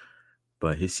season,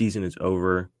 but his season is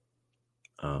over.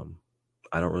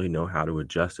 I don't really know how to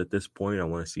adjust at this point. I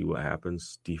want to see what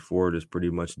happens. D Ford is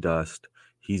pretty much dust.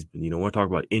 He's, want to talk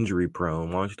about injury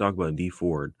prone. Why don't you talk about D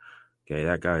Ford? Okay,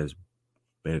 that guy is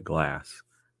made of glass.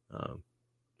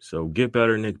 So get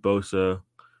better, Nick Bosa.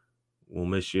 We'll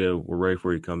miss you. We're ready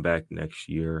for you to come back next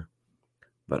year.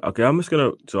 But okay,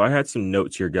 so I had some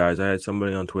notes here, guys. I had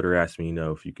somebody on Twitter ask me,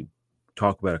 if you could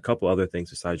talk about a couple other things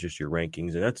besides just your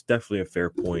rankings. And that's definitely a fair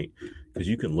point because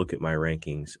you can look at my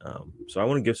rankings. So I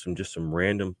want to give some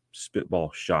random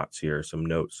spitball shots here, some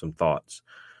notes, some thoughts.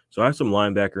 So I have some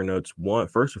linebacker notes. One,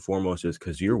 first and foremost, is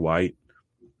Kazir White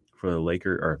for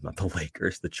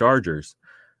the Chargers.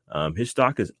 His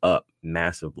stock is up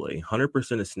massively.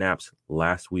 100% of snaps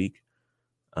last week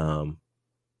in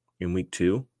week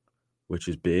 2. Which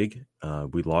is big.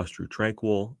 We lost Drew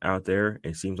Tranquill out there.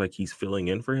 It seems like he's filling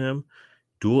in for him.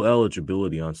 Dual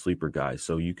eligibility on Sleeper, guys.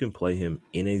 So you can play him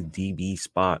in a DB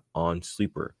spot on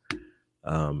Sleeper.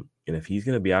 And if he's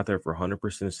going to be out there for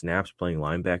 100% of snaps, playing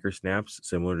linebacker snaps,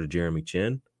 similar to Jeremy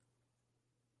Chin,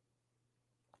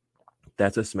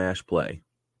 that's a smash play.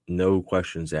 No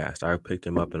questions asked. I picked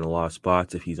him up in a lot of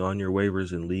spots. If he's on your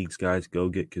waivers and leagues, guys, go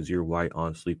get Kazir White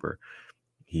on Sleeper.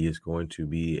 He is going to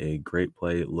be a great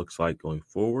play, it looks like, going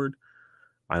forward.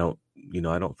 I don't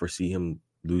foresee him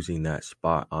losing that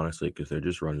spot, honestly, because they're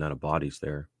just running out of bodies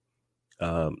there.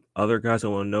 Other guys I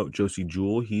want to note, Josie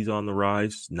Jewell, he's on the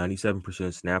rise,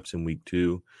 97% snaps in week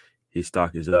 2. His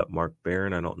stock is up. Mark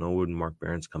Barron, I don't know when Mark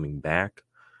Barron's coming back.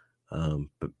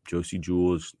 But Josie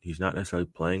Jewell, he's not necessarily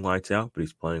playing lights out, but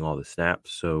he's playing all the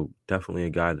snaps. So definitely a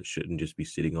guy that shouldn't just be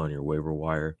sitting on your waiver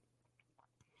wire.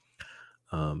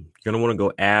 You're going to want to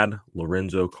go add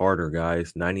Lorenzo Carter,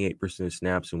 guys. 98% of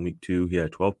snaps in week 2. He had a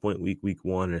 12-point week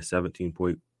 1, and a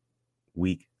 17-point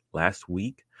week last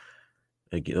week.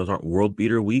 Again, those aren't world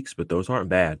beater weeks, but those aren't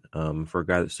bad. For a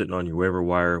guy that's sitting on your waiver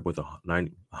wire with a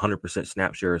 100%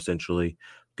 snap share, essentially,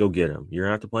 go get him. You're going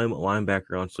to have to play him at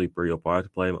linebacker on Sleeper. You'll probably have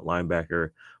to play him at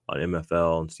linebacker on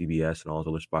MFL and CBS and all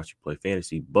those other spots you play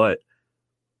fantasy. But,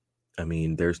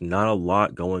 there's not a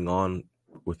lot going on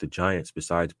with the Giants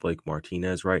besides Blake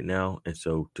Martinez right now. And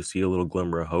so to see a little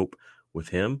glimmer of hope with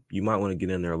him, you might want to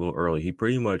get in there a little early. He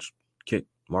pretty much kicked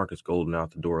Marcus Golden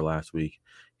out the door last week.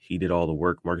 He did all the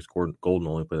work. Marcus Golden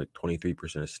only played like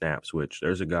 23% of snaps, which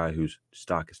there's a guy whose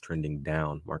stock is trending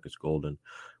down, Marcus Golden,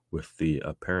 with the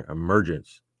apparent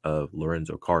emergence of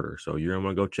Lorenzo Carter. So you're going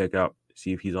to go check out,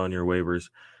 see if he's on your waivers.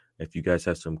 If you guys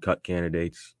have some cut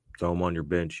candidates, throw him on your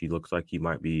bench. He looks like he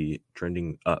might be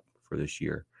trending up for this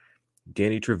year.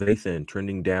 Danny Trevathan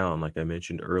trending down, like I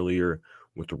mentioned earlier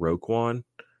with the Roquan,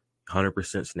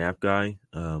 100% snap guy.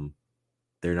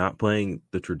 They're not playing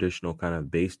the traditional kind of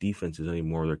base defenses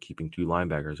anymore. They're keeping 2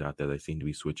 linebackers out there. They seem to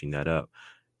be switching that up.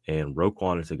 And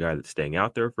Roquan is a guy that's staying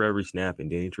out there for every snap,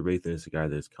 and Danny Trevathan is a guy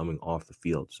that's coming off the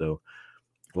field. So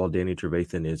while Danny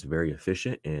Trevathan is very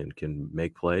efficient and can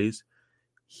make plays,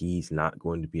 he's not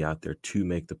going to be out there to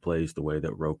make the plays the way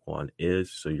that Roquan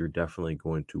is. So you're definitely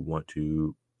going to want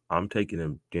to I'm taking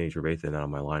Danny Trevathan out of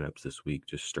my lineups this week,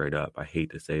 just straight up. I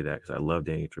hate to say that because I love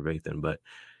Danny Trevathan, but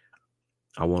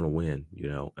I want to win,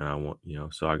 and I want,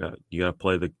 so you got to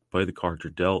play the cards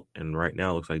you're dealt. And right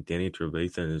now it looks like Danny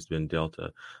Trevathan has been dealt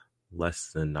a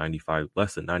less than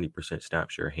 90% snap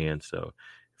share hand. So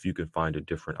if you can find a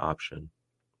different option,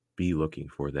 be looking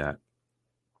for that.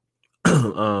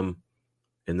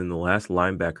 And then the last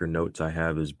linebacker notes I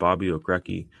have is Bobby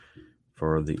Okereke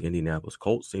for the Indianapolis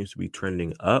Colts seems to be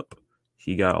trending up.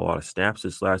 He got a lot of snaps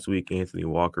this last week. Anthony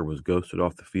Walker was ghosted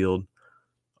off the field.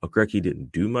 Okereke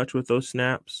didn't do much with those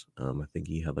snaps. I think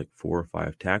he had like 4 or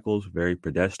 5 tackles, very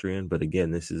pedestrian. But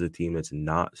again, this is a team that's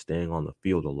not staying on the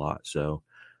field a lot. So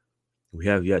we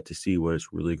have yet to see what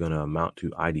it's really going to amount to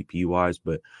IDP-wise.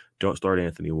 But don't start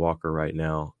Anthony Walker right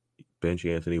now. Bench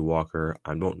Anthony Walker.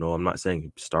 I don't know. I'm not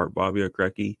saying start Bobby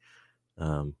Okereke.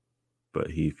 But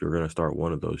if you're going to start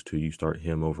one of those two, you start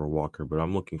him over Walker. But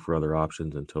I'm looking for other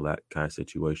options until that kind of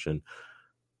situation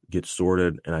gets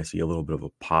sorted, and I see a little bit of a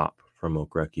pop from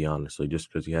Okereke, honestly. Just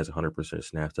because he has 100%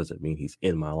 snaps doesn't mean he's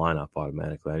in my lineup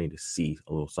automatically. I need to see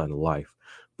a little sign of life.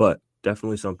 But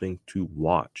definitely something to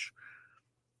watch.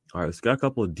 All right, let's got a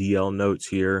couple of DL notes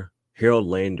here. Harold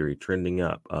Landry trending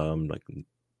up.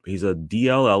 He's a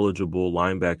DL eligible,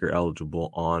 linebacker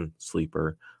eligible on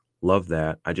Sleeper. Love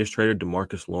that. I just traded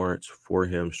DeMarcus Lawrence for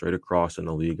him straight across in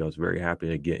the league. I was very happy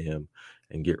to get him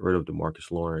and get rid of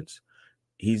DeMarcus Lawrence.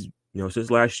 He's, since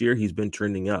last year, he's been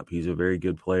trending up. He's a very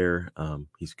good player.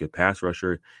 He's a good pass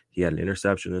rusher. He had an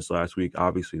interception this last week.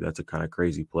 Obviously, that's a kind of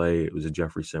crazy play. It was a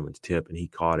Jeffrey Simmons tip, and he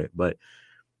caught it. But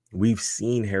we've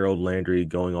seen Harold Landry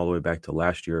going all the way back to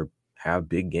last year have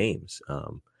big games.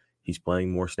 He's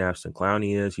playing more snaps than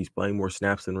Clowney is. He's playing more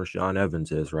snaps than Rashaan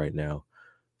Evans is right now.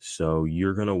 So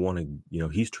you're going to want to,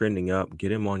 he's trending up.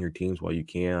 Get him on your teams while you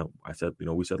can. I said,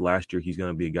 we said last year he's going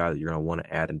to be a guy that you're going to want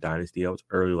to add in Dynasty. That was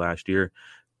early last year.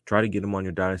 Try to get him on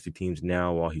your Dynasty teams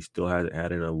now while he still hasn't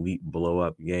had an elite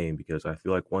blow-up game, because I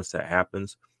feel like once that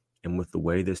happens, and with the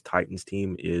way this Titans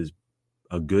team is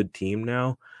a good team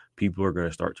now, people are going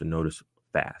to start to notice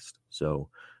fast. So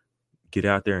get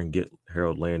out there and get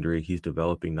Harold Landry. He's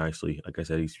developing nicely. Like I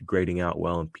said, he's grading out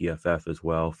well in PFF as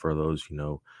well for those,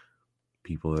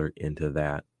 people that are into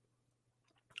that.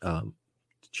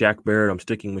 Shaq Barrett, I'm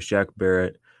sticking with Shaq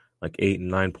Barrett, like 8 and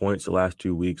 9 points the last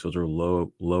 2 weeks. Those are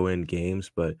low-end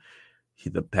games, but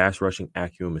the pass rushing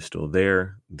acumen is still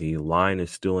there. The line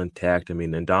is still intact. I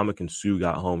mean, Ndamukong Suh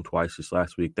got home twice this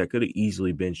last week. That could have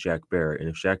easily been Shaq Barrett. And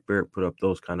if Shaq Barrett put up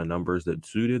those kind of numbers that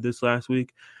Suh did this last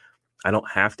week, I don't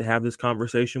have to have this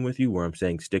conversation with you where I'm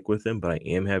saying stick with him, but I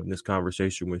am having this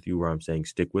conversation with you where I'm saying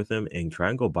stick with him and try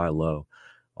and go buy low.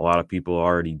 A lot of people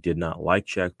already did not like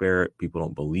Shaq Barrett. People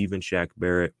don't believe in Shaq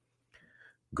Barrett.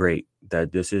 Great.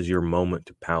 That this is your moment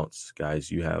to pounce, guys.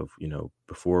 You have,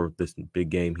 before this big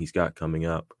game he's got coming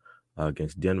up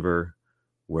against Denver,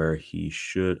 where he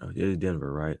should, it is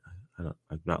Denver, right?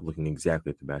 I'm not looking exactly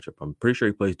at the matchup. I'm pretty sure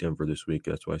he plays Denver this week.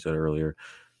 That's what I said earlier.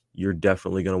 You're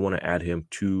definitely going to want to add him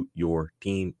to your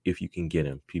team if you can get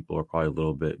him. People are probably a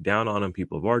little bit down on him.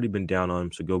 People have already been down on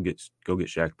him. So go get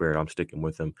Shaq Barrett. I'm sticking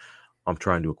with him. I'm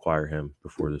trying to acquire him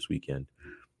before this weekend.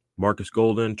 Marcus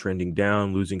Golden trending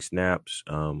down, losing snaps.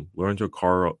 Lorenzo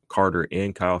Carter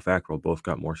and Kyle Fackrell both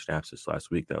got more snaps this last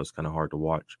week. That was kind of hard to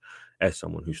watch as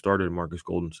someone who started Marcus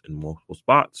Golden in multiple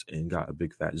spots and got a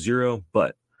big fat 0.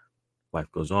 But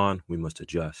life goes on. We must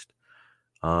adjust.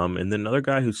 And then another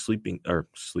guy who's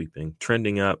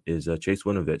trending up is Chase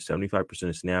Winovich, 75%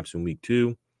 of snaps in week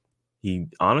 2. He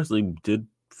honestly did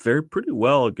fare pretty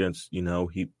well against,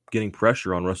 he getting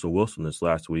pressure on Russell Wilson this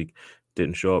last week.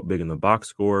 Didn't show up big in the box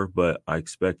score, but I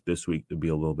expect this week to be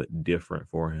a little bit different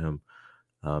for him.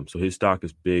 So his stock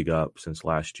is big up since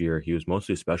last year. He was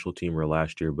mostly a special teamer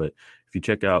last year, but if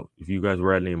you guys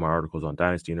read any of my articles on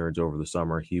Dynasty Nerds over the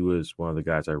summer, he was one of the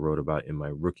guys I wrote about in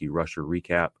my rookie rusher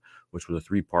recap, which was a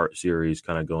 3-part series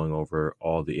kind of going over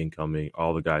all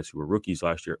the guys who were rookies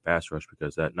last year at pass rush,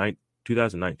 because that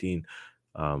 2019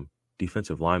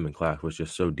 defensive lineman class was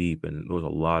just so deep, and there was a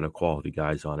lot of quality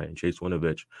guys on it. And Chase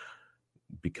Winovich,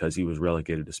 because he was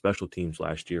relegated to special teams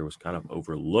last year, was kind of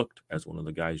overlooked as one of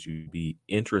the guys you'd be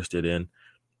interested in.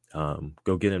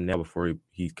 Go get him now before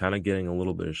he's kind of getting a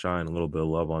little bit of shine, a little bit of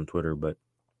love on Twitter, but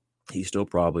he's still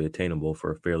probably attainable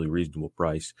for a fairly reasonable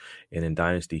price. And in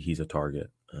Dynasty, he's a target.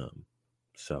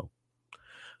 All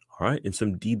right. And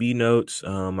some DB notes.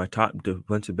 My top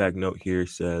defensive back note here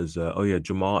says,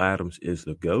 Jamal Adams is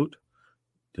the GOAT.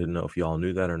 Didn't know if y'all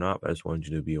knew that or not, but I just wanted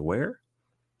you to be aware.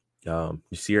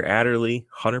 Nasir Adderley,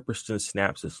 100%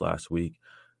 snaps this last week.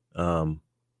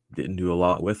 Didn't do a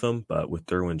lot with them, but with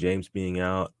Derwin James being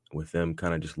out, with them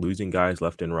kind of just losing guys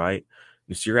left and right,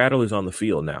 Nasir Adderley's on the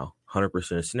field now,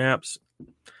 100% snaps.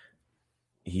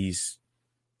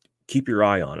 Keep your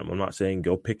eye on him. I'm not saying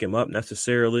go pick him up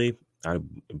necessarily.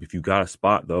 If you got a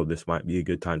spot, though, this might be a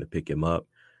good time to pick him up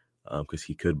because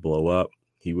he could blow up.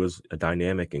 He was a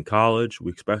dynamic in college.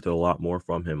 We expected a lot more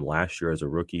from him last year as a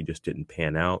rookie. Just didn't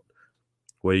pan out.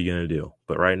 What are you going to do?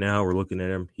 But right now we're looking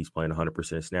at him. He's playing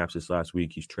 100% snaps this last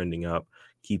week. He's trending up.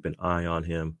 Keep an eye on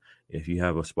him. If you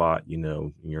have a spot,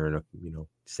 you're in a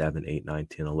 7, 8, 9,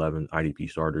 10, 11 IDP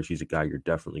starters, he's a guy you're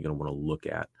definitely going to want to look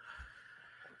at.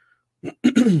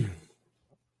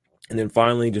 And then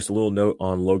finally, just a little note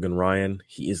on Logan Ryan.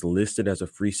 He is listed as a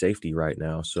free safety right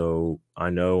now. So I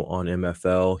know on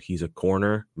MFL he's a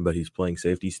corner, but he's playing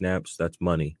safety snaps. That's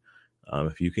money.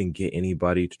 If you can get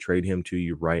anybody to trade him to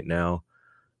you right now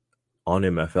on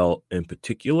MFL in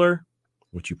particular,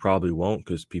 which you probably won't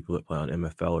because people that play on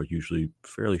MFL are usually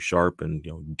fairly sharp and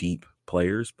deep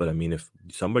players. But I mean, if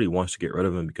somebody wants to get rid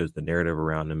of him because the narrative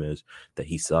around him is that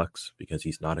he sucks because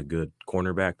he's not a good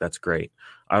cornerback, that's great.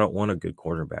 I don't want a good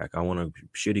cornerback. I want a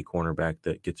shitty cornerback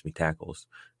that gets me tackles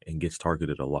and gets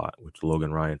targeted a lot, which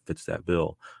Logan Ryan fits that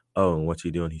bill. Oh, and what's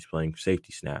he doing? He's playing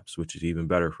safety snaps, which is even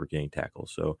better for getting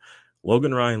tackles. So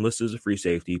Logan Ryan listed as a free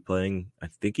safety playing. I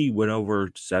think he went over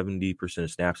 70%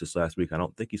 of snaps this last week. I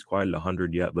don't think he's quite at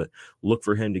 100 yet, but look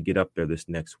for him to get up there this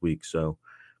next week. So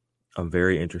I'm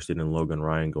very interested in Logan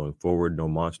Ryan going forward. No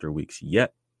monster weeks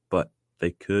yet, but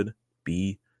they could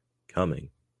be coming.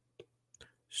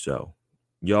 So,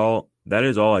 y'all, that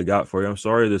is all I got for you. I'm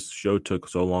sorry this show took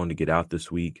so long to get out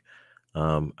this week.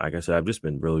 Like I said, I've just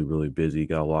been really, really busy.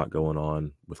 Got a lot going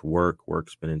on with work.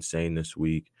 Work's been insane this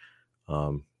week.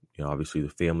 Obviously the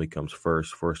family comes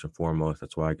first and foremost.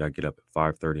 That's why I got to get up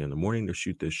at 5:30 in the morning to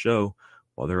shoot this show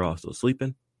while they're all still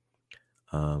sleeping.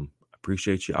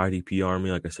 Appreciate you, IDP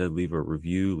Army. Like I said, leave a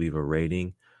review, leave a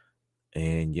rating,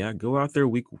 and yeah, go out there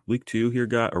week 2 here,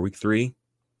 or week 3,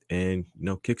 and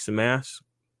kick some ass.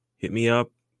 Hit me up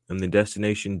on the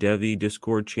Destination Devi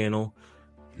Discord channel.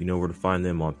 You know where to find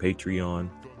them on Patreon.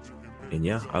 And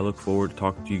yeah, I look forward to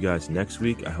talking to you guys next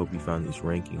week. I hope you found these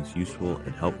rankings useful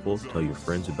and helpful. Tell your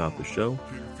friends about the show.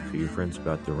 Tell your friends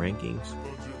about the rankings.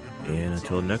 And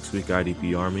until next week,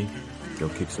 IDP Army, go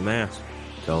kick some ass.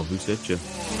 Tell them who sent you.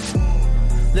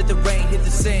 Let the rain hit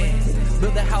the sand.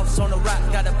 Build a house on a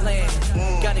rock, got a plan.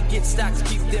 Gotta get stocks,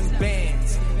 keep them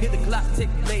bands. Hear the clock tick,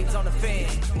 blades on the fan.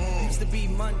 Used to be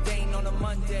mundane on a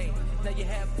Monday. Now you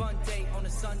have fun day on a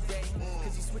Sunday.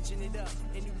 Cause you switching it up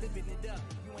and you living it up.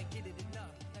 You ain't getting enough.